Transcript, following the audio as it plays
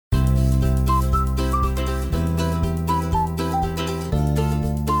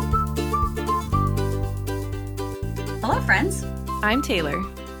friends. I'm Taylor.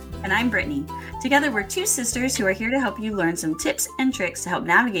 And I'm Brittany. Together, we're two sisters who are here to help you learn some tips and tricks to help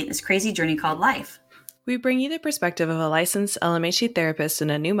navigate this crazy journey called life. We bring you the perspective of a licensed LMHT therapist and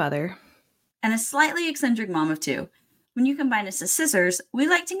a new mother. And a slightly eccentric mom of two. When you combine us as sisters, we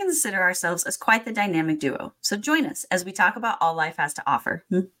like to consider ourselves as quite the dynamic duo. So join us as we talk about all life has to offer.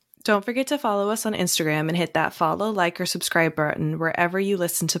 Don't forget to follow us on Instagram and hit that follow, like, or subscribe button wherever you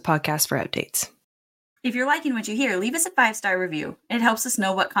listen to podcasts for updates. If you're liking what you hear, leave us a 5-star review. It helps us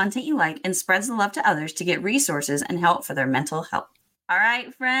know what content you like and spreads the love to others to get resources and help for their mental health. All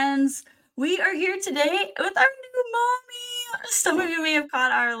right, friends, we are here today with our new mommy. Some of you may have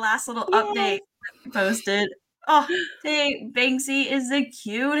caught our last little update that we posted. Oh, hey, Banksy is the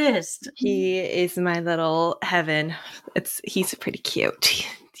cutest. He is my little heaven. He's pretty cute.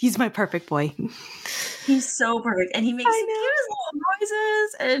 He's my perfect boy. He's so perfect. And he makes the cutest little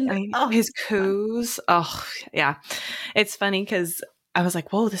noises. And his coos. Oh, yeah. It's funny because I was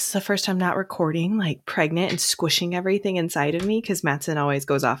like, whoa, this is the first time not recording, like pregnant and squishing everything inside of me. Because Mattson always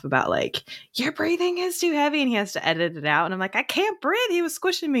goes off about like, your breathing is too heavy. And he has to edit it out. And I'm like, I can't breathe. He was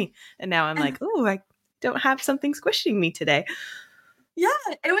squishing me. And now I'm like, oh, I don't have something squishing me today. Yeah,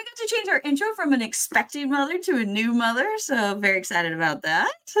 and we got to change our intro from an expecting mother to a new mother, so very excited about that.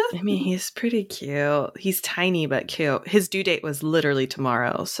 I mean, he's pretty cute. He's tiny but cute. His due date was literally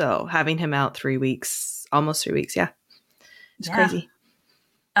tomorrow, so having him out 3 weeks, almost 3 weeks, it's crazy.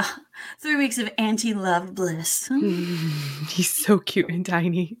 3 weeks of anti-love bliss. He's so cute and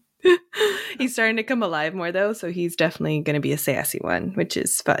tiny. He's starting to come alive more, though, so he's definitely going to be a sassy one, which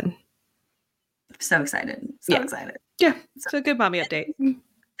is fun. So excited. Excited. Yeah, so a good mommy update.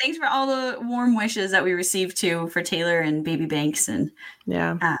 Thanks for all the warm wishes that we received, too, for Taylor and baby Banks. And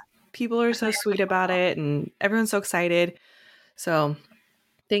people are so sweet about it, and everyone's so excited. So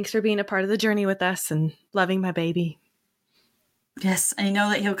thanks for being a part of the journey with us and loving my baby. Yes, I know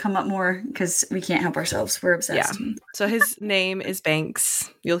that he'll come up more because we can't help ourselves. We're obsessed. Yeah. So his name is Banks.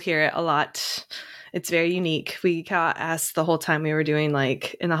 You'll hear it a lot. It's very unique. We got asked the whole time we were doing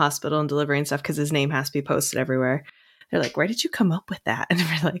like in the hospital and delivering stuff because his name has to be posted everywhere. They're like, where did you come up with that? And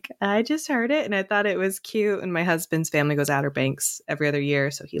we're like, I just heard it and I thought it was cute. And my husband's family goes Outer Banks every other year.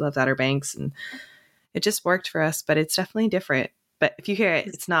 So he loves Outer Banks and it just worked for us, but it's definitely different. But if you hear it,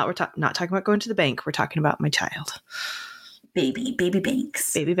 it's not, not talking about going to the bank. We're talking about my child. Baby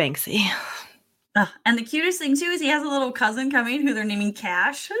Banks. Baby Banksy. And the cutest thing, too, is he has a little cousin coming who they're naming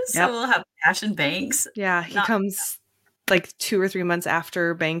Cash. So we'll have Cash and Banks. Yeah, he comes like 2 or 3 months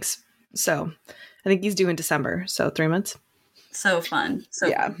after Banks. So I think he's due in December. So 3 months. So fun.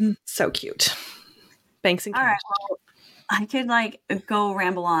 So cute. Banks and Cash. All right, well, I could go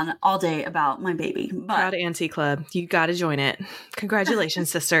ramble on all day about my baby. But Proud Auntie Club. You got to join it. Congratulations,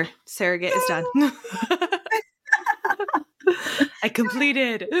 sister. Surrogate is done. I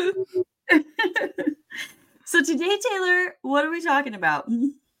completed. So today, Taylor, what are we talking about?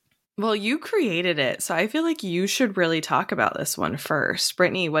 Well, you created it, so I feel like you should really talk about this one first.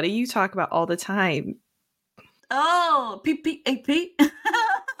 Brittany, what do you talk about all the time? Oh, PPAC.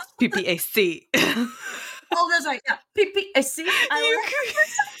 PPAC. Oh, that's right. Yeah, PPAC.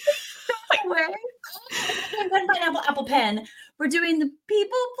 Pineapple apple pen. We're doing the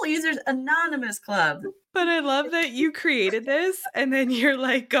People Pleasers Anonymous Club. But I love that you created this, and then you're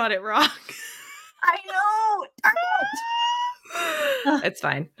like, got it wrong. I know. Darn it. It's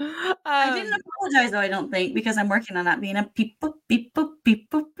fine. I didn't apologize, though, I don't think, because I'm working on that being a people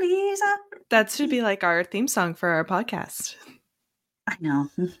pleaser. That should be like our theme song for our podcast. I know.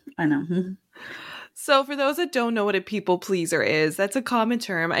 So for those that don't know what a people pleaser is, that's a common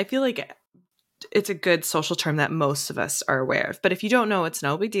term. I feel like it's a good social term that most of us are aware of. But if you don't know, it's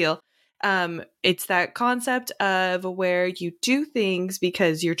no big deal. It's that concept of where you do things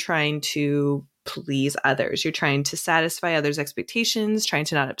because you're trying to please others. You're trying to satisfy others' expectations, trying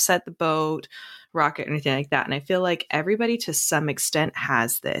to not upset the boat, rocket, anything like that. And I feel like everybody to some extent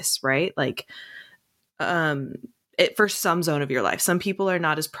has this, right? Like, for some zone of your life. Some people are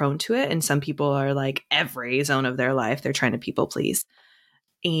not as prone to it, and some people are like every zone of their life, they're trying to people please.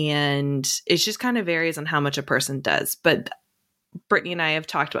 And it just kind of varies on how much a person does. But Brittany and I have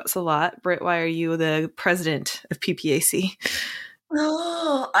talked about this a lot. Britt, why are you the president of PPAC?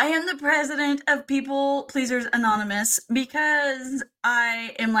 Oh, I am the president of People Pleasers Anonymous because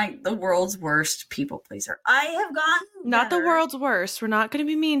I am like the world's worst people pleaser. I have gotten Not better. the world's worst. We're not going to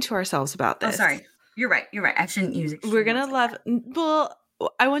be mean to ourselves about this. Oh, sorry. You're right. I shouldn't use it. We're going to love... Well,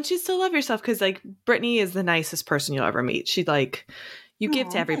 I want you to still love yourself because like Brittany is the nicest person you'll ever meet. She like... You give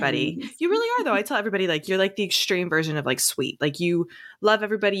to Oh, everybody. thanks. You really are, though. I tell everybody, like, you're like the extreme version of like sweet. Like, you love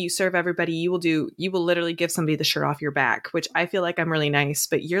everybody, you serve everybody, you will literally give somebody the shirt off your back, which I feel like I'm really nice,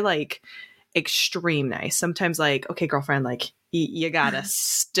 but you're like extreme nice. Sometimes, like, okay, girlfriend, like, you gotta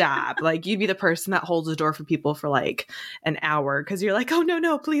stop. Like, you'd be the person that holds the door for people for like an hour because you're like, oh,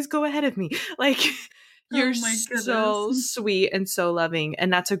 no, please go ahead of me. Like, Oh you're my goodness. so sweet and so loving,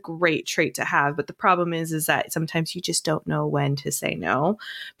 and that's a great trait to have. But the problem is that sometimes you just don't know when to say no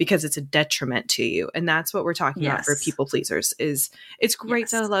because it's a detriment to you. And that's what we're talking about for Yes. people pleasers. Is it's great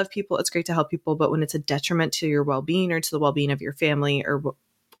to Yes. love people, it's great to help people, but when it's a detriment to your well-being or to the well-being of your family or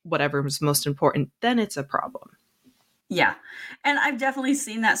whatever is most important, then it's a problem. Yeah. And I've definitely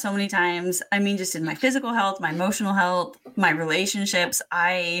seen that so many times. I mean, just in my physical health, my emotional health, my relationships,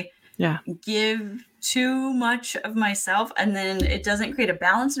 I give too much of myself and then it doesn't create a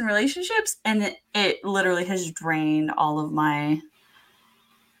balance in relationships. And it literally has drained all of my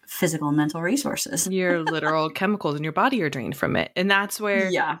physical and mental resources. Your literal chemicals in your body are drained from it. And that's where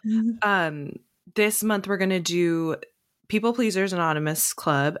Yeah. this month we're going to do People Pleasers Anonymous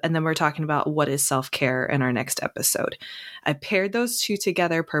Club, and then we're talking about what is self-care in our next episode. I paired those two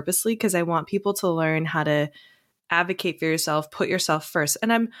together purposely because I want people to learn how to advocate for yourself, put yourself first.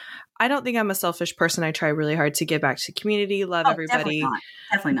 And I don't think I'm a selfish person. I try really hard to give back to the community, love everybody.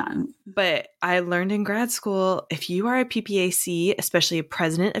 Definitely not. But I learned in grad school, if you are a PPAC, especially a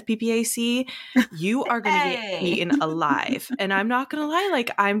president of PPAC, you are going to get eaten alive. And I'm not going to lie,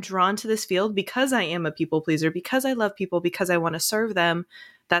 like, I'm drawn to this field because I am a people pleaser, because I love people, because I want to serve them.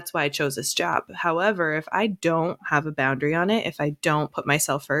 That's why I chose this job. However, if I don't have a boundary on it, if I don't put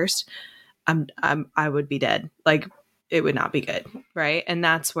myself first, I would be dead. Like, it would not be good. Right. And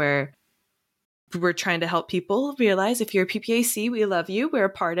that's where we're trying to help people realize if you're a PPAC, we love you. We're a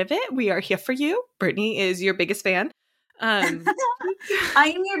part of it. We are here for you. Brittany is your biggest fan. I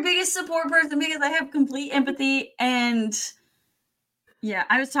am your biggest support person because I have complete empathy. And yeah,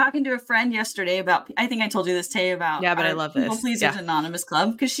 I was talking to a friend yesterday about, I think I told you this today about but I love People this. Pleasers Anonymous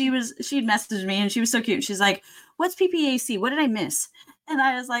Club, because she'd messaged me and she was so cute. She's like, what's PPAC? What did I miss? And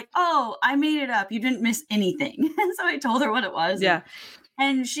I was like, oh, I made it up. You didn't miss anything. And so I told her what it was. Yeah.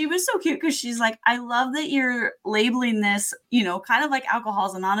 And she was so cute because she's like, I love that you're labeling this, kind of like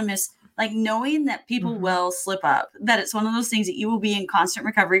Alcohol's Anonymous, like knowing that people will slip up, that it's one of those things that you will be in constant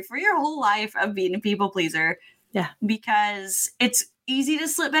recovery for your whole life of being a people pleaser. Yeah. Because it's easy to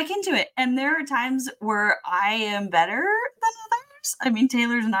slip back into it. And there are times where I am better than others. I mean,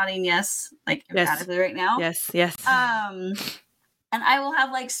 Taylor's nodding yes, like emphatically right now. Yes. And I will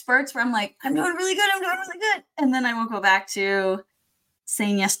have like spurts where I'm like, I'm doing really good. And then I will go back to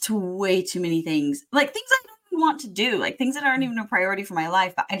saying yes to way too many things, like things I don't even want to do, like things that aren't even a priority for my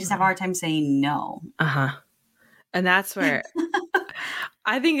life, but I just have a hard time saying no. And that's where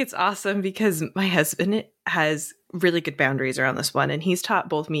I think it's awesome because my husband has really good boundaries around this one, and he's taught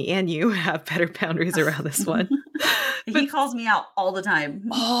both me and you have better boundaries around this one. He calls me out all the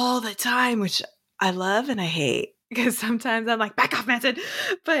time, which I love and I hate. Because sometimes I'm like, back off, Manson.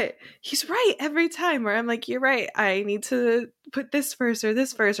 But he's right every time where I'm like, you're right. I need to put this first or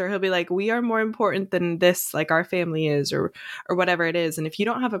this first. Or he'll be like, we are more important than this, like our family is or whatever it is. And if you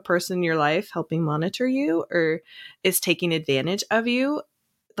don't have a person in your life helping monitor you or is taking advantage of you,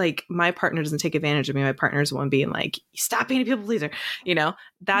 like my partner doesn't take advantage of me. My partner's the one being like, stop being a people pleaser.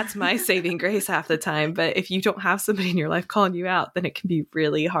 That's my saving grace half the time. But if you don't have somebody in your life calling you out, then it can be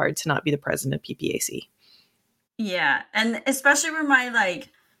really hard to not be the president of PPAC. Yeah. And especially where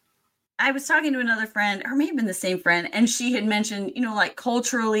I was talking to another friend, or maybe the same friend, and she had mentioned, like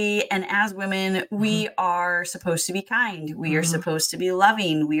culturally and as women, we are supposed to be kind. We are supposed to be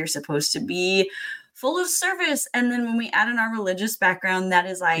loving. We are supposed to be full of service. And then when we add in our religious background, that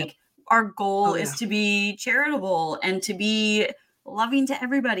is like our goal is to be charitable and to be loving to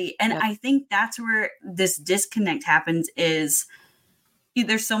everybody. And I think that's where this disconnect happens is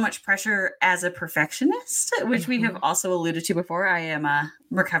there's so much pressure as a perfectionist, which we have also alluded to before. I am a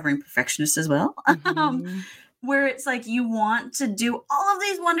recovering perfectionist as well, where it's like you want to do all of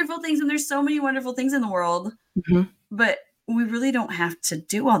these wonderful things, and there's so many wonderful things in the world, but we really don't have to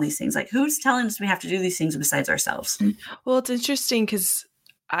do all these things. Like, who's telling us we have to do these things besides ourselves? Well, it's interesting because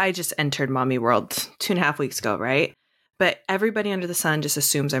I just entered mommy world 2.5 weeks ago, right? But everybody under the sun just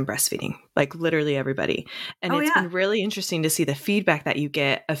assumes I'm breastfeeding, like literally everybody. And it's been really interesting to see the feedback that you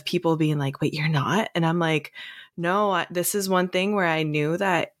get of people being like, wait, you're not? And I'm like, no, this is one thing where I knew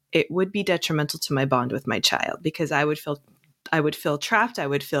that it would be detrimental to my bond with my child because I would feel trapped. I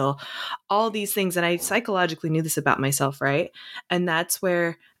would feel all these things. And I psychologically knew this about myself, right? And that's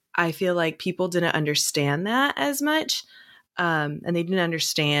where I feel like people didn't understand that as much. And they didn't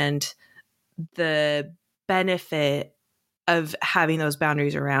understand the benefit of having those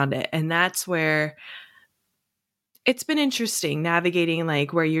boundaries around it. And that's where it's been interesting navigating,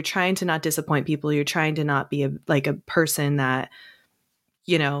 like, where you're trying to not disappoint people. You're trying to not be a person that,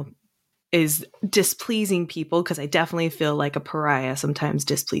 you know, is displeasing people, because I definitely feel like a pariah sometimes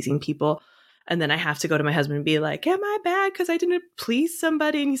displeasing people. And then I have to go to my husband and be like, am I bad because I didn't please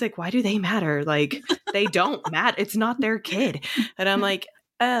somebody? And he's like, why do they matter? Like, they don't matter. It's not their kid. And I'm like,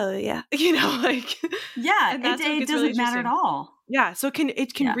 oh yeah, like, Yeah, and that's what it gets really doesn't matter at interesting. all. Yeah. So it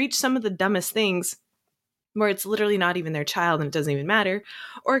can Yeah. reach some of the dumbest things where it's literally not even their child and it doesn't even matter.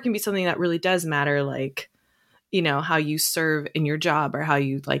 Or it can be something that really does matter, like, how you serve in your job or how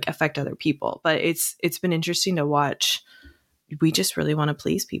you like affect other people. But it's been interesting to watch. We just really want to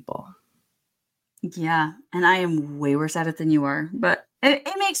please people. Yeah, and I am way worse at it than you are, but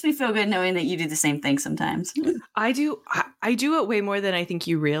it makes me feel good knowing that you do the same thing sometimes. I do it way more than I think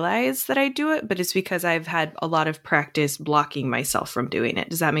you realize that I do it, but it's because I've had a lot of practice blocking myself from doing it.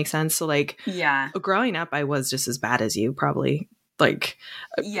 Does that make sense? So like, Yeah. growing up, I was just as bad as you, probably. Like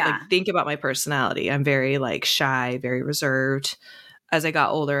think about my personality. I'm very like shy, very reserved. As I got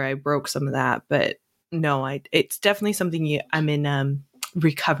older, I broke some of that, but no, it's definitely something I'm in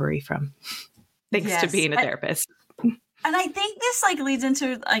recovery from. Thanks to being a therapist. And I think this like leads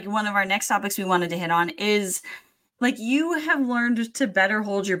into like one of our next topics we wanted to hit on is like you have learned to better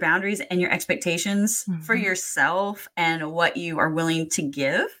hold your boundaries and your expectations for yourself and what you are willing to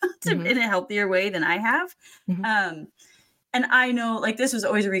give in a healthier way than I have. And I know like this was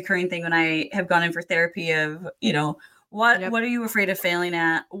always a recurring thing when I have gone in for therapy of, what are you afraid of failing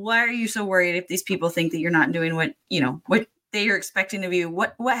at? Why are you so worried if these people think that you're not doing what they are expecting of you?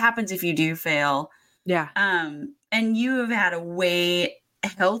 What happens if you do fail? Yeah. And you have had a way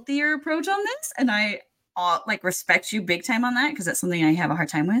healthier approach on this, and I like respect you big time on that because that's something I have a hard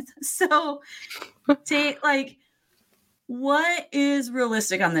time with. So, what is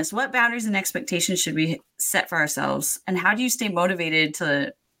realistic on this? What boundaries and expectations should we set for ourselves, and how do you stay motivated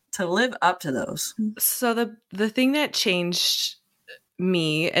to live up to those? So the thing that changed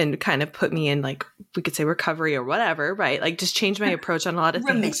me and kind of put me in, like, we could say recovery or whatever, right? Like just change my approach on a lot of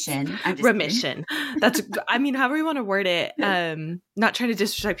things. Remission. That's, I mean, however you want to word it. Not trying to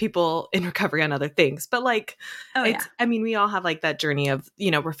disrespect people in recovery on other things, but like, I mean, we all have like that journey of,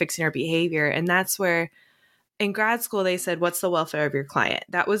 we're fixing our behavior. And that's where in grad school, they said, what's the welfare of your client?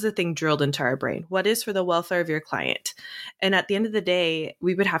 That was the thing drilled into our brain. What is for the welfare of your client? And at the end of the day,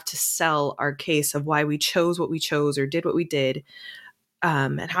 we would have to sell our case of why we chose what we chose or did what we did.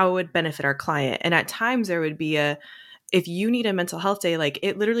 And how it would benefit our client. And at times there would be if you need a mental health day, like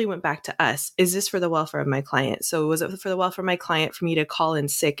it literally went back to us. Is this for the welfare of my client? So was it for the welfare of my client for me to call in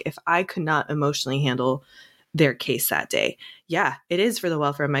sick if I could not emotionally handle their case that day? Yeah, it is for the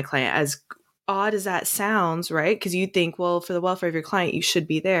welfare of my client. As odd as that sounds, right? Because you think, well, for the welfare of your client, you should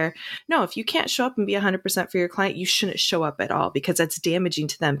be there. No, if you can't show up and be 100% for your client, you shouldn't show up at all because that's damaging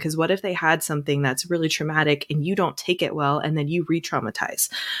to them. Because what if they had something that's really traumatic and you don't take it well and then you re-traumatize?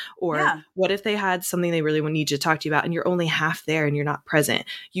 Or what if they had something they really need you to talk to you about and you're only half there and you're not present?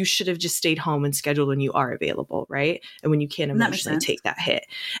 You should have just stayed home and scheduled when you are available, right? And when you can't emotionally take that hit.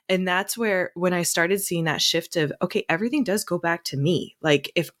 And that's where, when I started seeing that shift of, okay, everything does go back to me.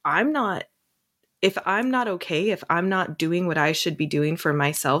 Like if I'm not okay, if I'm not doing what I should be doing for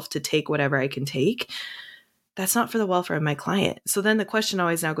myself to take whatever I can take, that's not for the welfare of my client. So then the question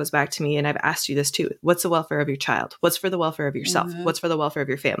always now goes back to me, and I've asked you this too. What's the welfare of your child? What's for the welfare of yourself? What's for the welfare of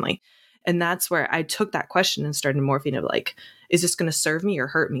your family? And that's where I took that question and started morphing of like, is this going to serve me or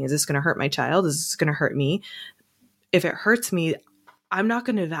hurt me? Is this going to hurt my child? Is this going to hurt me? If it hurts me, I'm not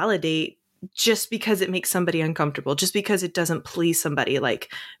going to validate just because it makes somebody uncomfortable, just because it doesn't please somebody,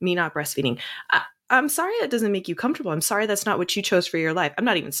 like me not breastfeeding. I'm sorry that doesn't make you comfortable. I'm sorry that's not what you chose for your life. I'm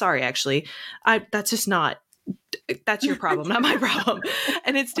not even sorry, actually. That's your problem, not my problem.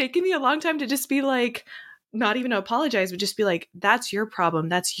 And it's taken me a long time to just be like, not even to apologize, but just be like, that's your problem.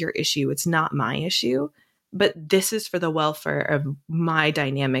 That's your issue. It's not my issue. But this is for the welfare of my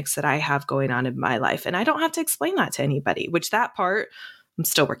dynamics that I have going on in my life. And I don't have to explain that to anybody, which that part I'm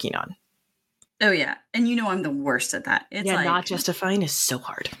still working on. Oh, yeah. And I'm the worst at that. It's not justifying is so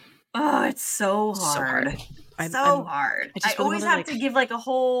hard. Oh, it's so hard. So hard. I always have to give like a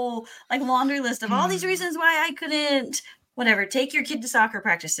whole like laundry list of all these reasons why I couldn't, whatever, take your kid to soccer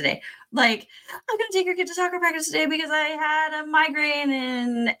practice today. Like, I'm going to take your kid to soccer practice today because I had a migraine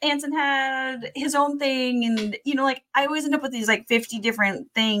and Anson had his own thing. And, like, I always end up with these like 50 different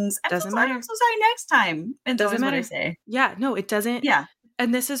things. Doesn't matter. I'm so sorry next time. And doesn't matter. What I say. Yeah, no, it doesn't. Yeah.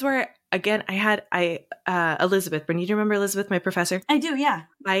 And this is where again, I Elizabeth, Brittany, do you remember Elizabeth, my professor? I do, yeah.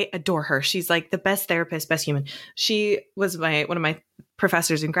 I adore her. She's like the best therapist, best human. She was one of my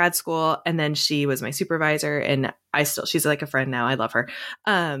professors in grad school, and then she was my supervisor, and she's like a friend now. I love her.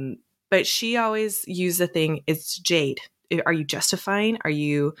 But she always used the thing, it's Jade. Are you justifying? Are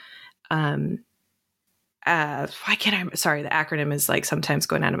you why can't I, sorry, the acronym is like sometimes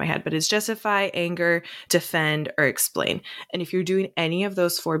going out of my head, but it's justify, anger, defend, or explain. And if you're doing any of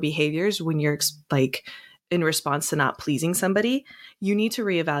those 4 behaviors when you're like in response to not pleasing somebody, you need to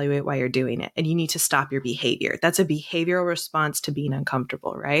reevaluate why you're doing it, and you need to stop your behavior. That's a behavioral response to being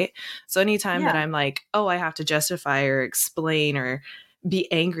uncomfortable, right? So anytime that I'm like, oh, I have to justify or explain or be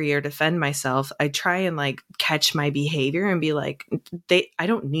angry or defend myself, I try and like catch my behavior and be like, I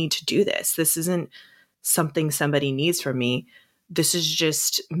don't need to do this. This isn't something somebody needs from me. This is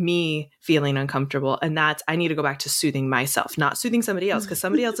just me feeling uncomfortable. And I need to go back to soothing myself, not soothing somebody else, because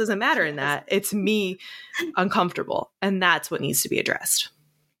somebody else doesn't matter in that. It's me uncomfortable. And that's what needs to be addressed.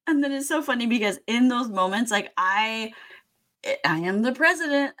 And then it's so funny because in those moments, like I am the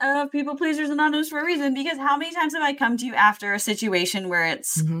president of People Pleasers Anonymous for a reason, because how many times have I come to you after a situation where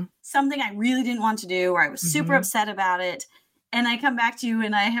it's something I really didn't want to do, or I was super upset about it, and I come back to you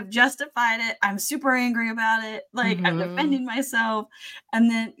and I have justified it. I'm super angry about it. Like I'm defending myself.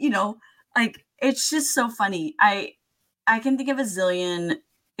 And then, like, it's just so funny. I can think of a zillion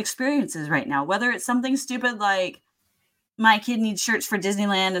experiences right now, whether it's something stupid like my kid needs shirts for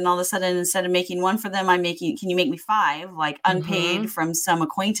Disneyland, and all of a sudden, instead of making one for them, can you make me 5, like unpaid from some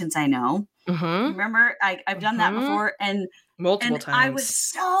acquaintance I know. Remember, I've done that before. And multiple times. I was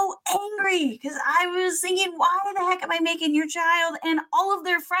so angry because I was thinking, why the heck am I making your child and all of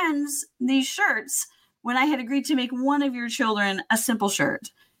their friends these shirts when I had agreed to make one of your children a simple shirt?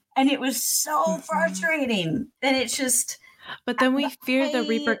 And it was so frustrating. And it's just... But then we fear the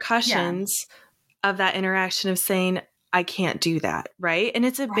repercussions of that interaction of saying, I can't do that, right? And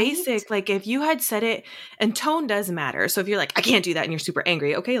it's a basic, like if you had said it, and tone does matter. So if you're like, I can't do that, and you're super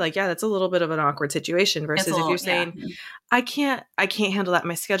angry, okay, like, yeah, that's a little bit of an awkward situation versus if you're saying, I can't handle that in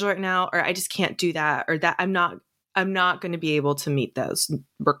my schedule right now, or I just can't do that, or that I'm not going to be able to meet those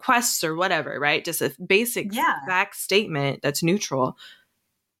requests or whatever, right? Just a basic fact statement that's neutral.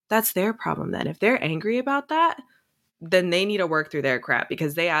 That's their problem then. If they're angry about that, then they need to work through their crap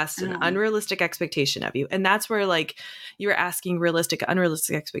because they asked an unrealistic expectation of you. And that's where, like, you're asking realistic,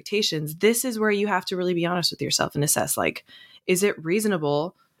 unrealistic expectations. This is where you have to really be honest with yourself and assess, like, is it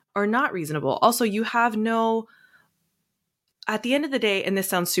reasonable or not reasonable? Also, you have at the end of the day, and this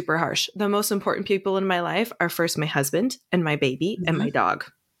sounds super harsh, the most important people in my life are first my husband and my baby and my dog.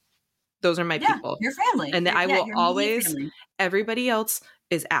 Those are my people. Your family. And I will always, everybody else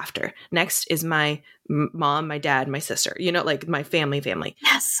is after. Next is my mom, my dad, my sister, like my family.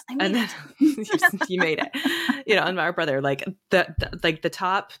 Yes. You made it, and our brother, like the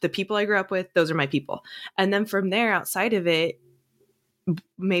top, the people I grew up with, those are my people. And then from there, outside of it,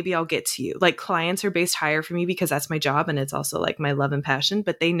 maybe I'll get to you. Like clients are based higher for me because that's my job. And it's also like my love and passion,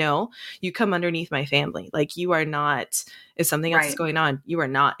 but they know you come underneath my family. Like you are not, if something else is going on, you are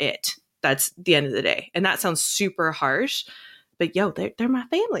not it. That's the end of the day. And that sounds super harsh, but they're my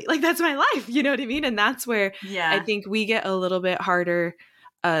family. Like that's my life. You know what I mean? And that's where I think we get a little bit harder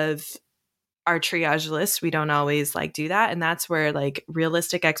of our triage list. We don't always like do that. And that's where like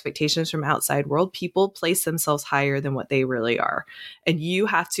realistic expectations from outside world, people place themselves higher than what they really are. And you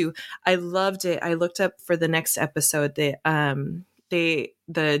have to, I loved it. I looked up for the next episode the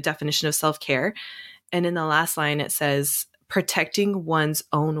definition of self-care. And in the last line, it says, protecting one's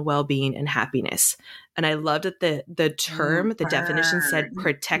own well-being and happiness. And I loved that the term, the definition said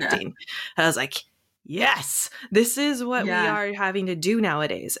protecting. And I was like, yes, this is what we are having to do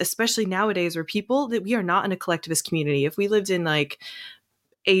nowadays, especially nowadays where we are not in a collectivist community. If we lived in like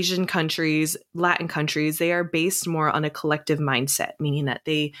Asian countries, Latin countries, they are based more on a collective mindset, meaning that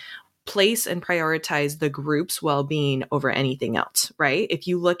they place and prioritize the group's well-being over anything else, right? If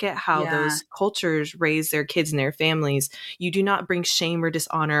you look at how those cultures raise their kids and their families, you do not bring shame or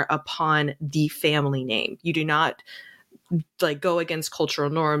dishonor upon the family name. You do not like go against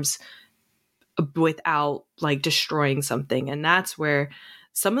cultural norms without like destroying something. And that's where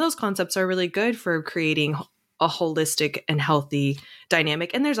some of those concepts are really good for creating a holistic and healthy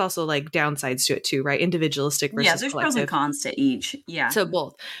dynamic. And there's also like downsides to it too, right? Individualistic versus there's collective. pros and cons to each. Yeah. So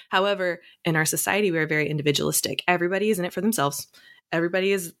both. However, in our society, we are very individualistic. Everybody is in it for themselves.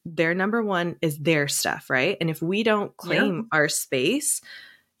 Everybody is their number one is their stuff, right? And if we don't claim our space,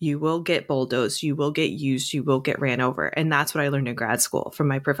 you will get bulldozed, you will get used, you will get ran over. And that's what I learned in grad school from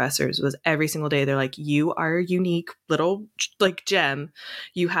my professors was every single day. They're like, you are a unique little like gem.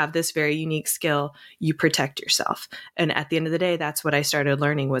 You have this very unique skill. You protect yourself. And at the end of the day, that's what I started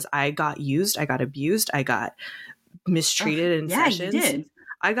learning was I got used, I got abused, I got mistreated in sessions. You did.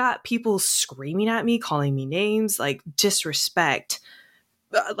 I got people screaming at me, calling me names, like disrespect.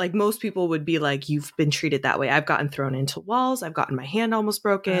 Like most people would be like, you've been treated that way. I've gotten thrown into walls. I've gotten my hand almost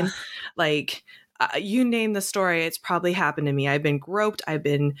broken. Like you name the story, it's probably happened to me. I've been groped. I've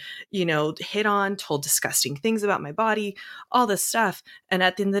been, hit on, told disgusting things about my body, all this stuff. And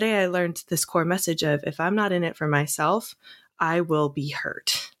at the end of the day, I learned this core message of if I'm not in it for myself, I will be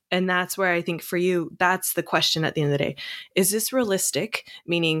hurt. And that's where I think for you, that's the question at the end of the day. Is this realistic?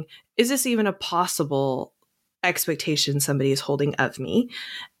 Meaning, is this even a possible expectation somebody is holding of me?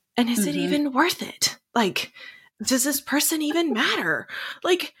 And is it even worth it? Like, does this person even matter?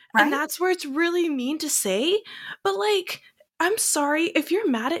 Like, right? And that's where it's really mean to say, but like, I'm sorry, if you're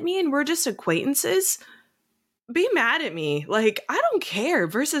mad at me and we're just acquaintances, be mad at me. Like, I don't care.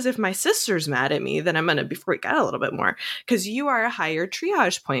 Versus if my sister's mad at me, then I'm going to freak out a little bit more because you are a higher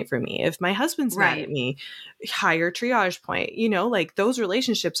triage point for me. If my husband's mad at me, higher triage point, like those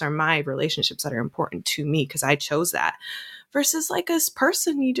relationships are my relationships that are important to me because I chose that. Versus like this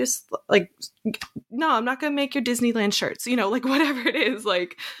person, you just like, no, I'm not going to make your Disneyland shirts, like whatever it is.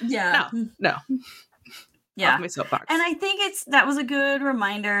 Like, no. Yeah. Off my soapbox. And I think that was a good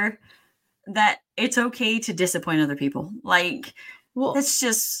reminder that it's okay to disappoint other people. Like, that's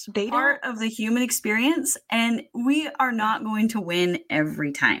just part of the human experience. And we are not going to win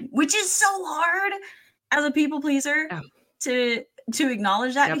every time, which is so hard as a people pleaser to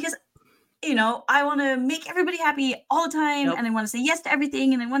acknowledge that because, I want to make everybody happy all the time. And I want to say yes to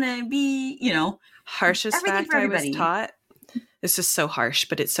everything. And I want to be, harshest fact I was taught. This is so harsh,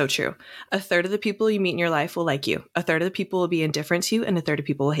 but it's so true. A third of the people you meet in your life will like you. A third of the people will be indifferent to you. And a third of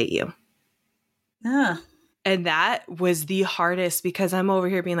people will hate you. And that was the hardest because I'm over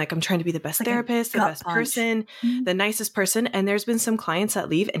here being like, I'm trying to be the best therapist, the best person, the nicest person. And there's been some clients that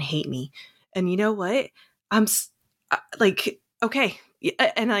leave and hate me. And you know what? I'm like, okay.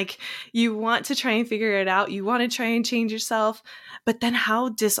 And like, you want to try and figure it out. You want to try and change yourself. But then how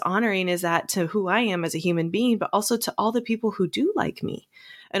dishonoring is that to who I am as a human being, but also to all the people who do like me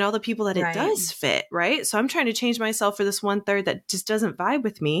and all the people that it does fit, right? So I'm trying to change myself for this 1/3 that just doesn't vibe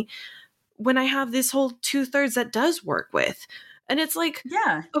with me, when I have this whole 2/3 that does work with. And it's like,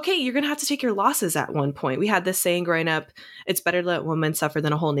 okay, you're going to have to take your losses at one point. We had this saying growing up, it's better to let one man suffer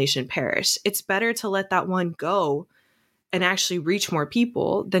than a whole nation perish. It's better to let that one go and actually reach more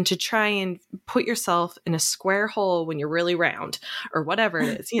people than to try and put yourself in a square hole when you're really round or whatever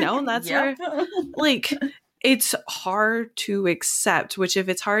it is, and that's where like, it's hard to accept, which if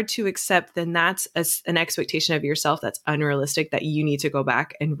it's hard to accept, then that's an expectation of yourself that's unrealistic that you need to go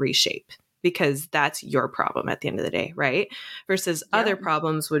back and reshape. Because that's your problem at the end of the day, right? Versus other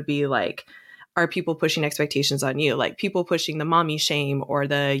problems would be like, are people pushing expectations on you? Like people pushing the mommy shame or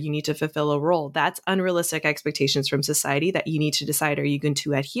you need to fulfill a role. That's unrealistic expectations from society that you need to decide, are you going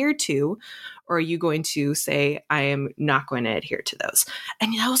to adhere to, or are you going to say, I am not going to adhere to those?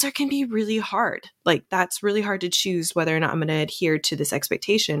 And those can be really hard. Like that's really hard to choose whether or not I'm going to adhere to this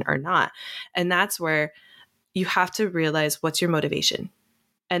expectation or not. And that's where you have to realize what's your motivation.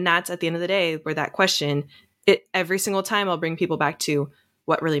 And that's at the end of the day where that question, every single time I'll bring people back to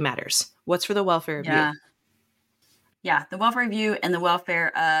what really matters. What's for the welfare of you? Yeah, the welfare of you and the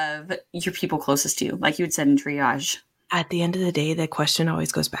welfare of your people closest to you, like you had said in triage. At the end of the day, the question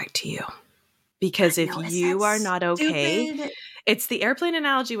always goes back to you. Because if you are not okay, it's the airplane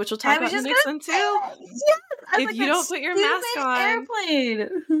analogy, which we'll talk about in the next one too. If you don't put your mask on,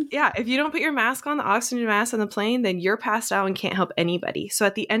 if you don't put your mask on, the oxygen mask on the plane, then you're passed out and can't help anybody. So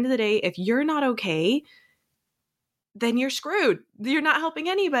at the end of the day, if you're not okay, then you're screwed. You're not helping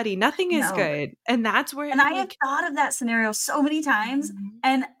anybody. Nothing is good. And that's where... And I have thought of that scenario so many times,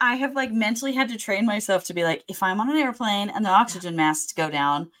 and I have mentally had to train myself to be like, if I'm on an airplane and the oxygen masks go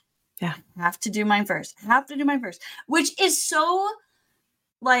down, I have to do mine first. Which is so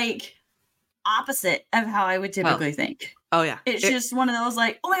opposite of how I would typically think. Oh yeah. It's just one of those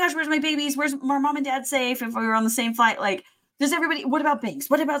oh my gosh, where's my babies? Where's my mom and dad safe? If we were on the same flight, does everybody, what about Banks?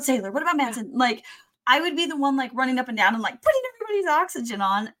 What about Sailor? What about Manson? I would be the one running up and down and putting everybody's oxygen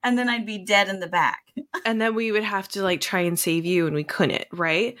on, and then I'd be dead in the back. And then we would have to try and save you, and we couldn't,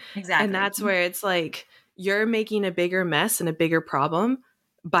 right? Exactly. And that's where it's you're making a bigger mess and a bigger problem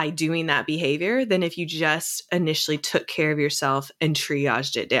by doing that behavior than if you just initially took care of yourself and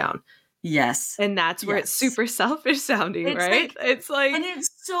triaged it down. Yes. And that's where it's Yes. super selfish sounding, It's right? like, It's like, and it's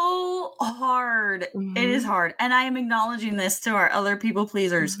so hard. It is mhm, hard. And I am acknowledging this to our other people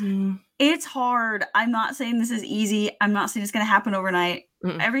pleasers. mhm, It's hard. I'm not saying this is easy. I'm not saying it's going to happen overnight.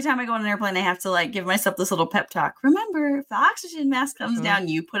 mm-mm, Every time I go on an airplane, I have to like give myself this little pep talk. Remember, if the oxygen mask comes mhm. down,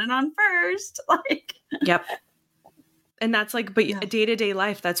 you put it on first. Like, Yep. And that's like, but yeah. day-to-day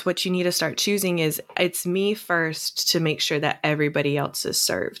life, that's what you need to start choosing is it's me first to make sure that everybody else is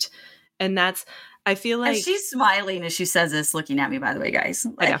served. And that's, I feel And like, she's smiling as she says this, looking at me, by the way, guys.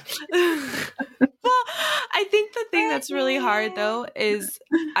 I know. Like, Well, I think the thing that's really hard though is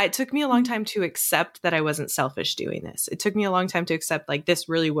it took me a long time to accept that I wasn't selfish doing this. It took me a long time to accept like this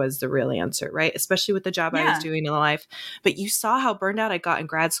really was the real answer, right? Especially with the job I was yeah, doing in life. But you saw how burned out I got in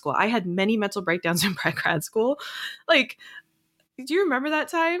grad school. I had many mental breakdowns in grad school. Like, do you remember that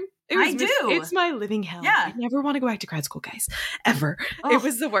time? I do. It's my living hell. I Yeah. never want to go back to grad school, guys. Ever. It Oh,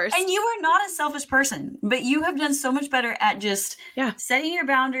 was the and worst. you are not a selfish person, but you have done so much better at just Yeah. setting your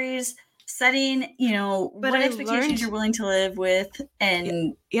boundaries, setting, you know, But what I expectations learned, you're willing to live with.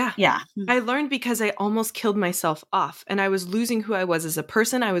 And yeah. yeah. I learned because I almost killed myself off and I was losing who I was as a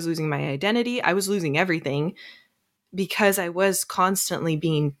person. I was losing my identity. I was losing everything because I was constantly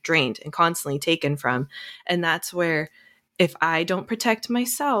being drained and constantly taken from. And that's where if I don't protect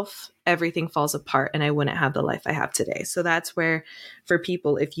myself, everything falls apart and I wouldn't have the life I have today. So that's where for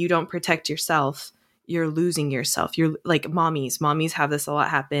people, if you don't protect yourself, you're losing yourself. You're like mommies have this a lot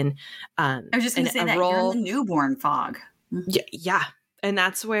happen. I was just going And to say a that you're in the role, newborn fog. yeah. And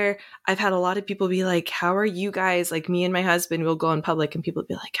that's where I've had a lot of people be like, how are you guys? Like me and my husband will go in public and people will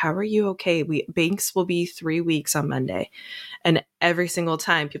be like, how are you okay? Banks will be 3 weeks on Monday. And every single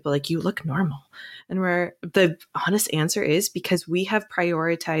time people are like, you look normal. And where the honest answer is because we have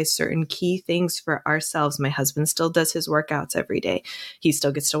prioritized certain key things for ourselves. My husband still does his workouts every day. He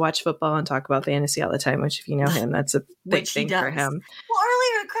still gets to watch football and talk about fantasy all the time, which if you know him, that's a big Which he thing for does. him. Well,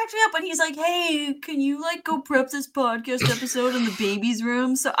 earlier it cracked me up when he's like, hey, can you like go prep this podcast episode in the baby's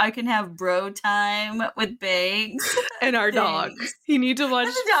room so I can have bro time with Banks? And our dog. Thanks. You need to watch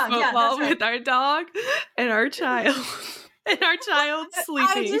That's a dog. Yeah, football that's right. with our dog and our child. And our child I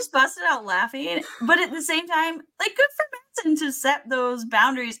sleeping. just busted out laughing. But at the same time, like, good for Madison to set those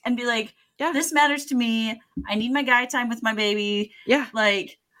boundaries and be like, Yeah. this matters to me. I need my guy time with my baby. Yeah.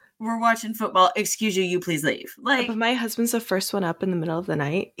 Like, we're watching football. Excuse you, you please leave. Like, But my husband's the first one up in the middle of the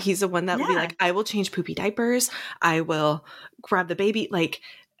night. He's the one that will be yeah. like, I will change poopy diapers. I will grab the baby. Like,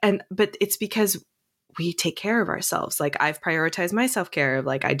 but it's because we take care of ourselves. Like I've prioritized my self-care.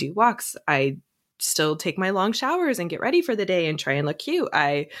 Like I do walks. I still take my long showers and get ready for the day and try and look cute.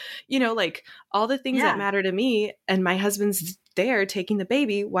 Like all the things that Yeah. matter to me, and my husband's there taking the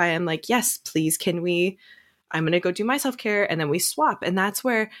baby. Why I'm like, yes, please, I'm going to go do my self-care. And then we swap. And that's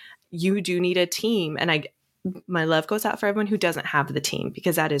where you do need a team. And my love goes out for everyone who doesn't have the team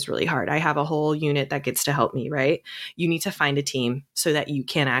because that is really hard. I have a whole unit that gets to help me, right? You need to find a team so that you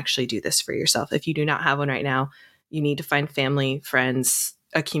can actually do this for yourself. If you do not have one right now, you need to find family, friends,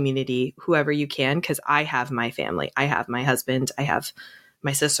 a community, whoever you can, because I have my family. I have my husband. I have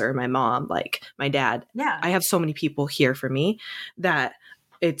my sister, my mom, like my dad. Yeah. I have so many people here for me that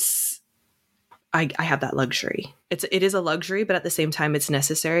I have that luxury. It is a luxury, but at the same time, it's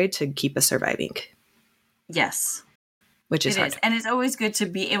necessary to keep us surviving. Yes. Which is hard. And it's always good to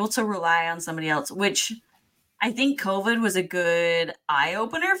be able to rely on somebody else, which I think COVID was a good eye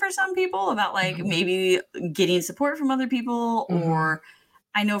opener for some people about like maybe getting support from other people. Or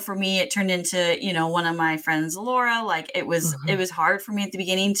I know for me, it turned into, one of my friends, Laura, like it was hard for me at the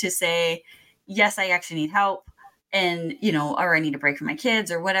beginning to say, yes, I actually need help and, or I need a break from my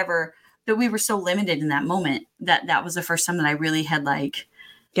kids or whatever. But we were so limited in that moment that was the first time that I really had like,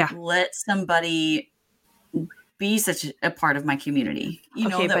 let somebody be such a part of my community,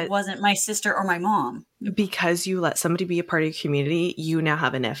 that wasn't my sister or my mom. Because you let somebody be a part of your community, you now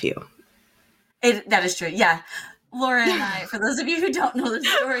have a nephew. That is true. Yeah. Laura and I, for those of you who don't know the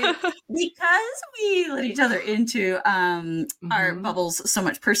story, because we let each other into our bubbles so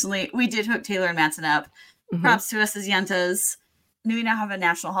much personally, we did hook Taylor and Mattson up. Props to us as Yentas. We now have a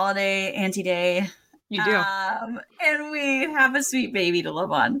national holiday, Auntie Day. You do. And we have a sweet baby to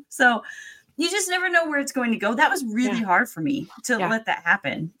love on. So you just never know where it's going to go. That was really hard for me to let that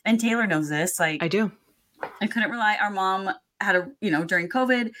happen. And Taylor knows this. Like I do. I couldn't rely. Our mom had during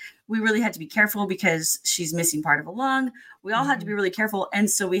COVID, we really had to be careful because she's missing part of a lung. We all had to be really careful. And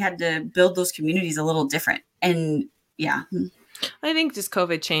so we had to build those communities a little different. And yeah. I think just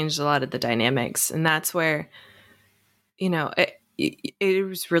COVID changed a lot of the dynamics. And that's where, it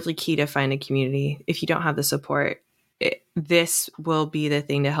was really key to find a community. If you don't have the support, this will be the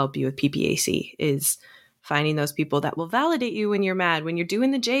thing to help you with PPAC, is finding those people that will validate you when you're mad, when you're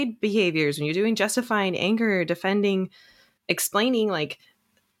doing the Jade behaviors, when you're doing justifying anger, defending, explaining. Like,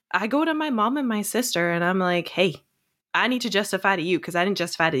 I go to my mom and my sister and I'm like, hey, I need to justify to you because I didn't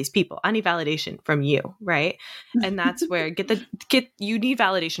justify to these people. I need validation from you, right? And that's where you need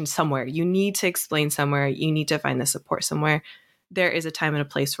validation somewhere. You need to explain somewhere. You need to find the support somewhere. There is a time and a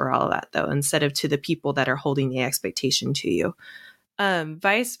place for all of that, though, instead of to the people that are holding the expectation to you.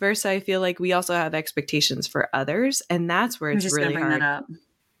 Vice versa, I feel like we also have expectations for others, and that's where it's really hard. That up.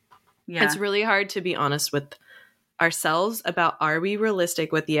 Yeah. It's really hard to be honest with ourselves about, are we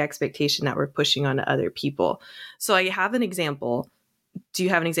realistic with the expectation that we're pushing onto other people? So I have an example. Do you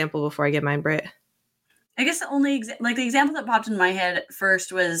have an example before I get mine, Britt? I guess the only the example that popped in my head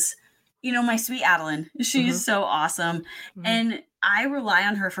first was, my sweet Adeline. She's so awesome. And I rely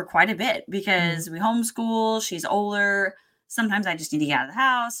on her for quite a bit because we homeschool. She's older. Sometimes I just need to get out of the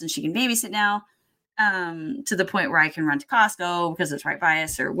house and she can babysit now, to the point where I can run to Costco because it's right by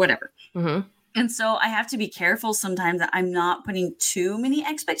us or whatever. And so I have to be careful sometimes that I'm not putting too many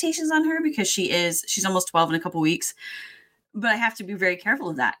expectations on her because she's almost 12 in a couple weeks. But I have to be very careful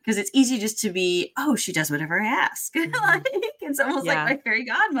of that because it's easy just to be, oh, she does whatever I ask. Like, it's almost like my fairy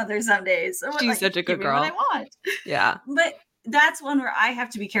godmother some days. So she's such a good girl. What I want. Yeah. But that's one where I have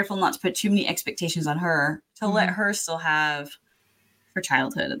to be careful not to put too many expectations on her to let her still have her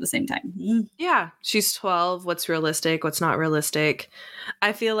childhood at the same time. Yeah. She's 12. What's realistic? What's not realistic?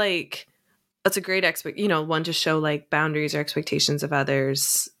 I feel like that's a great one to show like boundaries or expectations of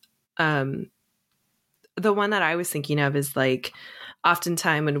others. The one that I was thinking of is like,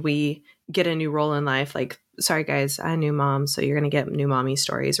 oftentimes when we get a new role in life, like, sorry guys, I'm a new mom, so you're going to get new mommy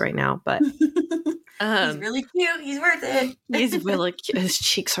stories right now, but he's really cute. He's worth it. He's really cute. His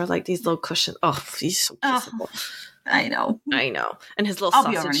cheeks are like these little cushions. Oh, he's so kissable. I know. And his little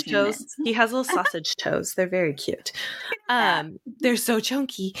sausage toes. He has little sausage toes. They're very cute. They're so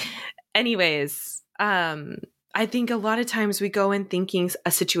chunky. Anyways, I think a lot of times we go in thinking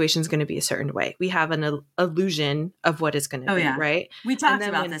a situation is going to be a certain way. We have an illusion of what it's going to be, right? We talked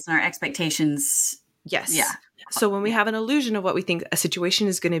about this in our expectations. Yes. Yeah. So when we have an illusion of what we think a situation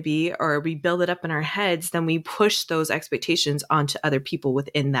is going to be, or we build it up in our heads, then we push those expectations onto other people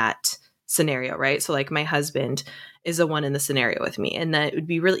within that scenario, right? So like my husband is the one in the scenario with me. And that it would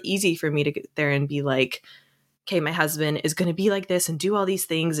be really easy for me to get there and be like, okay, my husband is going to be like this and do all these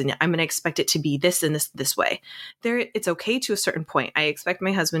things, and I'm going to expect it to be this and this way. It's okay to a certain point. I expect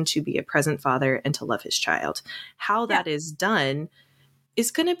my husband to be a present father and to love his child. How that is done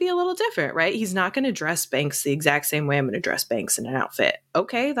is going to be a little different, right? He's not going to dress Banks the exact same way I'm going to dress Banks in an outfit.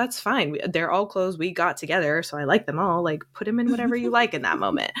 Okay, that's fine. They're all clothes we got together, so I like them all. Like, put him in whatever you like in that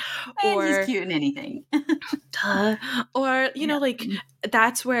moment. Or he's cute in anything. Duh. Or, like,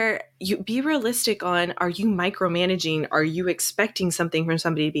 that's where you be realistic on, are you micromanaging? Are you expecting something from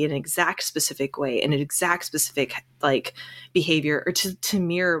somebody to be an exact specific way, and an exact specific, like, behavior, or to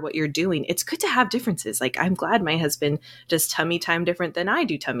mirror what you're doing? It's good to have differences. Like, I'm glad my husband does tummy time different than I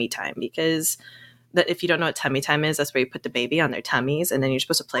do tummy time, because that, if you don't know what tummy time is, that's where you put the baby on their tummies and then you're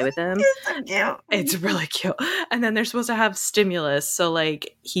supposed to play with them. It's really cute. And then they're supposed to have stimulus. So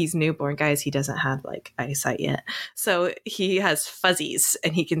like, he's newborn, guys. He doesn't have like eyesight yet. So he has fuzzies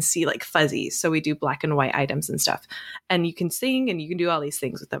and he can see like fuzzies. So we do black and white items and stuff. And you can sing and you can do all these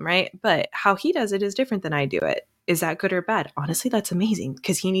things with them, right? But how he does it is different than I do it. Is that good or bad? Honestly, that's amazing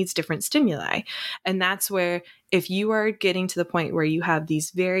because he needs different stimuli. And that's where, if you are getting to the point where you have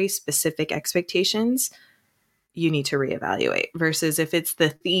these very specific expectations, you need to reevaluate. Versus if it's the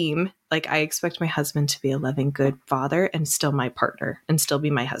theme, like, I expect my husband to be a loving, good father and still my partner and still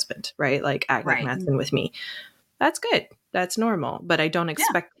be my husband, right? Like, act like Matson with me. That's good. That's normal. But I don't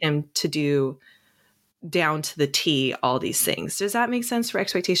expect him to do down to the T all these things. Does that make sense for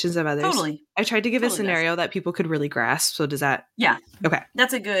expectations of others? Totally. I tried to give a scenario that people could really grasp. So does that? Yeah. Okay.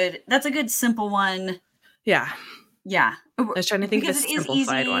 That's a good simple one. Yeah. Yeah. I was trying to think of a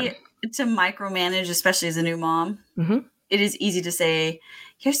simplified one. It is easy to micromanage, especially as a new mom. Mm-hmm. It is easy to say,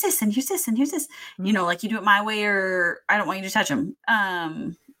 here's this and here's this and here's this. Mm-hmm. Like, you do it my way or I don't want you to touch them.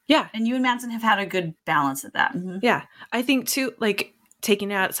 Yeah. And you and Manson have had a good balance at that. Mm-hmm. Yeah. I think too, like,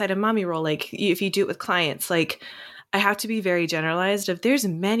 taking it outside of mommy role, like if you do it with clients, like, I have to be very generalized if there's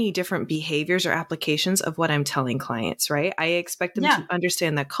many different behaviors or applications of what I'm telling clients, right? I expect them to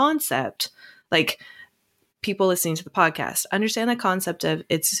understand the concept, like people listening to the podcast, understand the concept of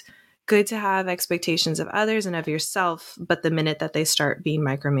good to have expectations of others and of yourself, but the minute that they start being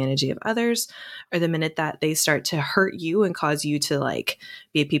micromanaging of others, or the minute that they start to hurt you and cause you to like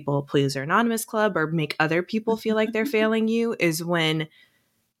be a people pleaser anonymous club or make other people feel like they're failing you, is when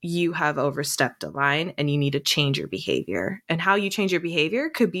you have overstepped a line and you need to change your behavior. And how you change your behavior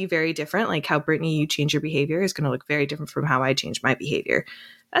could be very different. Like how Brittany, you change your behavior is going to look very different from how I change my behavior.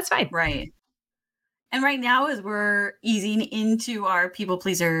 That's fine. Right. And right now, as we're easing into our people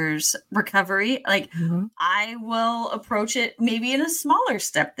pleasers recovery, like I will approach it maybe in a smaller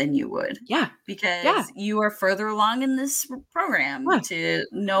step than you would. Yeah. Because you are further along in this program to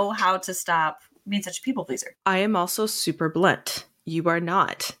know how to stop being such a people pleaser. I am also super blunt. You are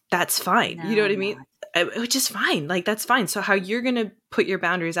not. That's fine. No, you know what I mean? Which is fine. Like, that's fine. So how you're going to put your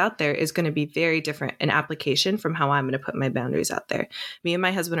boundaries out there is going to be very different in application from how I'm going to put my boundaries out there. Me and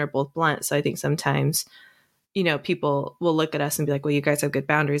my husband are both blunt. So I think sometimes, you know, people will look at us and be like, well, you guys have good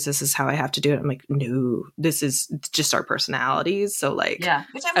boundaries. This is how I have to do it. I'm like, no, this is just our personalities. So like, yeah,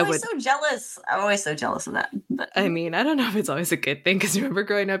 which I'm always so jealous. I'm always so jealous of that. But I mean, I don't know if it's always a good thing, because remember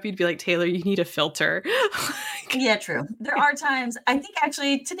growing up, you'd be like, Taylor, you need a filter. Yeah, true. There are times, I think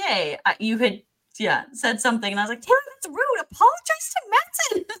actually today you had said something and I was like, Taylor, that's rude. Apologize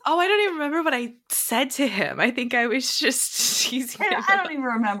to Mattson. Oh, I don't even remember what I said to him. I think I was just teasing him. I don't even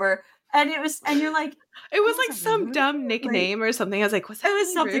remember. And you're like, it was like some rude? Dumb nickname or something. I was like, was that it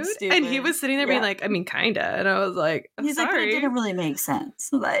was something rude? Stupid. And he was sitting there being like, I mean, kinda. And I was like, he's sorry. like, but it didn't really make sense.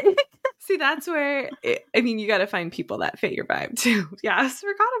 Like, see, that's where you got to find people that fit your vibe too. Yeah, I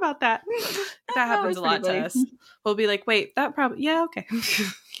forgot about that. That happens a lot to us. We'll be like, wait, that probably, yeah, okay.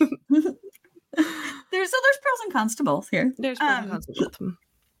 There's pros and cons to both here. There's pros and cons to both.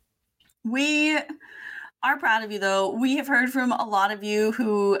 We are proud of you, though. We have heard from a lot of you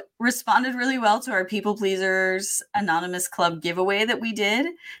who responded really well to our People Pleasers Anonymous Club giveaway that we did,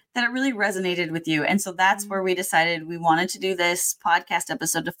 that it really resonated with you. And so that's where we decided we wanted to do this podcast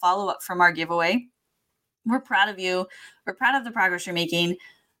episode to follow up from our giveaway. We're proud of you. We're proud of the progress you're making.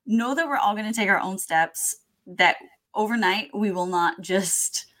 Know that we're all going to take our own steps, that overnight we will not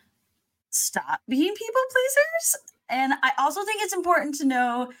just stop being people pleasers. And I also think it's important to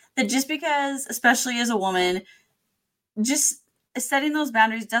know that just because, especially as a woman, just setting those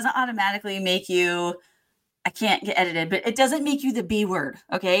boundaries doesn't automatically make you, I can't get edited, but it doesn't make you the B word,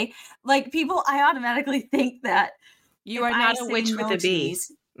 okay? Like people, I automatically think that you are not a witch with a B.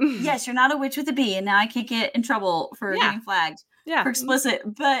 Yes, you're not a witch with a B, and now I can't get in trouble for getting flagged for explicit.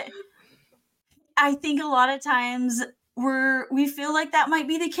 But I think a lot of times we feel like that might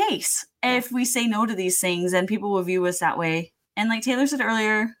be the case if we say no to these things, and people will view us that way. And like Taylor said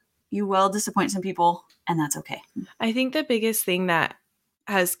earlier, you will disappoint some people, and that's okay. I think the biggest thing that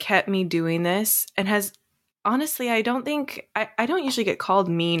has kept me doing this, and has honestly, I don't think I don't usually get called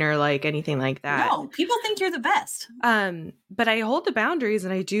mean or like anything like that. No, people think you're the best. But I hold the boundaries,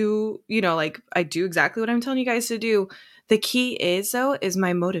 and I do, like I do exactly what I'm telling you guys to do. The key is, though, is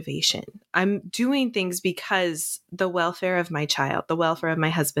my motivation. I'm doing things because the welfare of my child, the welfare of my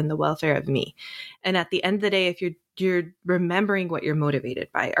husband, the welfare of me. And at the end of the day, if you're remembering what you're motivated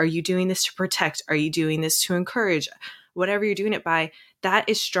by, are you doing this to protect? Are you doing this to encourage? Whatever you're doing it by, that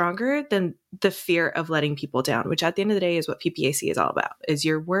is stronger than the fear of letting people down, which at the end of the day is what PPAC is all about, is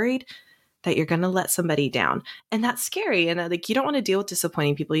you're worried that you're going to let somebody down. And that's scary. And like, you don't want to deal with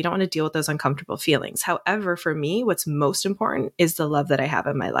disappointing people. You don't want to deal with those uncomfortable feelings. However, for me, what's most important is the love that I have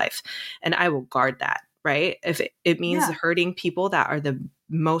in my life. And I will guard that, right? If it means hurting people that are the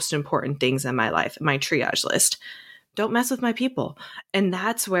most important things in my life, my triage list, don't mess with my people. And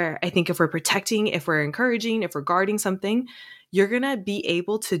that's where I think if we're protecting, if we're encouraging, if we're guarding something, you're going to be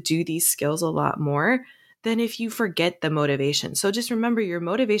able to do these skills a lot more than if you forget the motivation. So just remember, your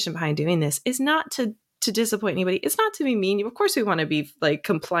motivation behind doing this is not to disappoint anybody. It's not to be mean. Of course, we want to be like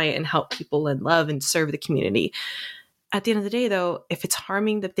compliant and help people and love and serve the community. At the end of the day, though, if it's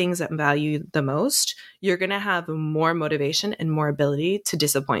harming the things that value the most, you're going to have more motivation and more ability to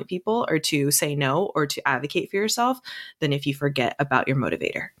disappoint people or to say no or to advocate for yourself than if you forget about your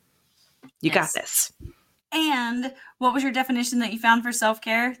motivator. You got this. And what was your definition that you found for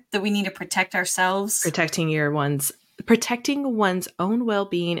self-care? That we need to protect ourselves? Protecting one's own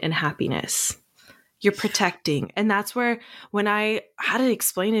well-being and happiness. You're protecting. And that's where, when I had it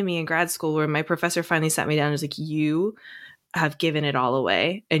explained to me in grad school, where my professor finally sat me down and was like, you have given it all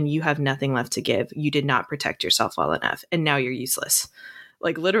away and you have nothing left to give. You did not protect yourself well enough. And now you're useless.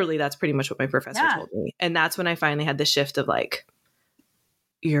 Like literally, that's pretty much what my professor told me. And that's when I finally had the shift of like,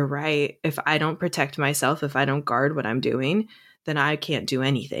 you're right. If I don't protect myself, if I don't guard what I'm doing, then I can't do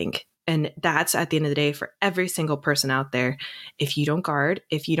anything. And that's at the end of the day for every single person out there. If you don't guard,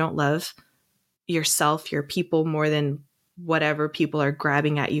 if you don't love yourself, your people more than whatever people are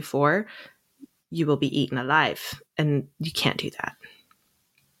grabbing at you for, you will be eaten alive. And you can't do that.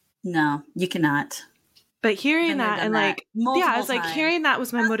 No, you cannot. But hearing that and like, yeah, I was like, hearing that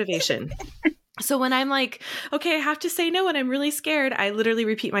was my motivation. So when I'm like, okay, I have to say no and I'm really scared, I literally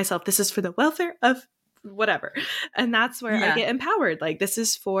repeat myself, this is for the welfare of whatever. And that's where I get empowered. Like, this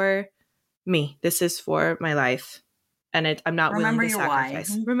is for me. This is for my life. And I'm not willing to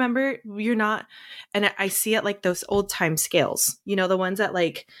sacrifice. Why. Remember, you're not. And I see it like those old time scales, you know, the ones that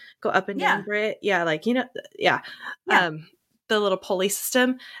like go up and down, Brit. Yeah. Like, you know, the little pulley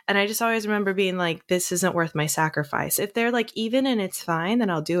system. And I just always remember being like, this isn't worth my sacrifice. If they're like even and it's fine, then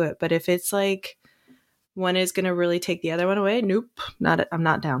I'll do it. But if it's like one is going to really take the other one away, nope, I'm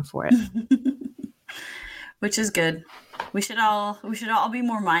not down for it. Which is good. We should all be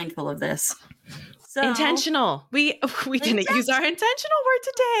more mindful of this. So, intentional. We didn't use our intentional word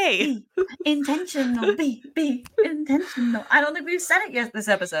today. Intentional. Be intentional. I don't think we've said it yet this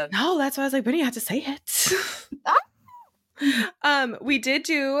episode. No, that's why I was like, Brittany, you have to say it. We did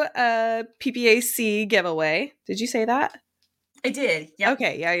do a PPAC giveaway. Did you say that? I did. Yeah.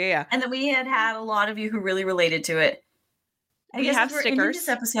 Okay. Yeah. And then we had a lot of you who really related to it. We have stickers. This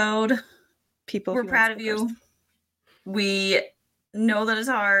episode, we're proud of you. We know that it's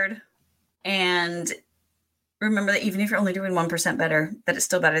hard, and remember that even if you're only doing 1% better, that it's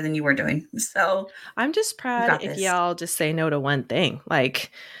still better than you were doing. So I'm just proud if y'all just say no to one thing.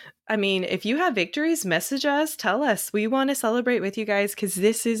 Like, I mean, if you have victories, message us, tell us. We want to celebrate with you guys because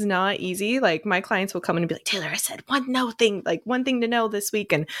this is not easy. Like, my clients will come in and be like, Taylor, I said one thing to know this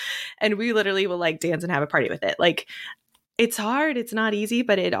week. And we literally will like dance and have a party with it. Like, it's hard. It's not easy,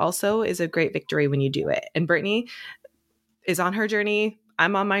 but it also is a great victory when you do it. And Brittany is on her journey.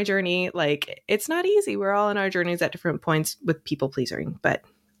 I'm on my journey. Like, it's not easy. We're all in our journeys at different points with people pleasing, but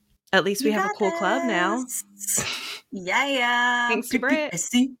at least we have a cool club now. Yeah. Thanks to Britt.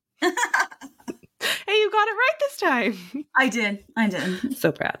 Hey, you got it right this time. I did.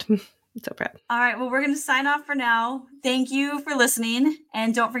 So proud. All right. Well, we're going to sign off for now. Thank you for listening.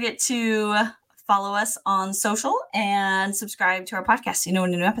 And don't forget to follow us on social and subscribe to our podcast so you know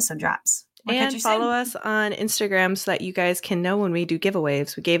when a new episode drops. And follow us on Instagram so that you guys can know when we do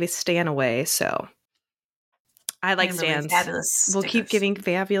giveaways. We gave a Stan away, so I like Stans. Fabulous we'll keep giving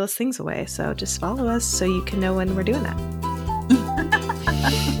fabulous things away, so just follow us so you can know when we're doing that.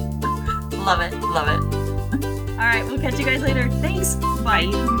 Love it. All right, we'll catch you guys later. Thanks.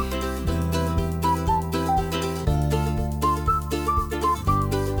 Bye.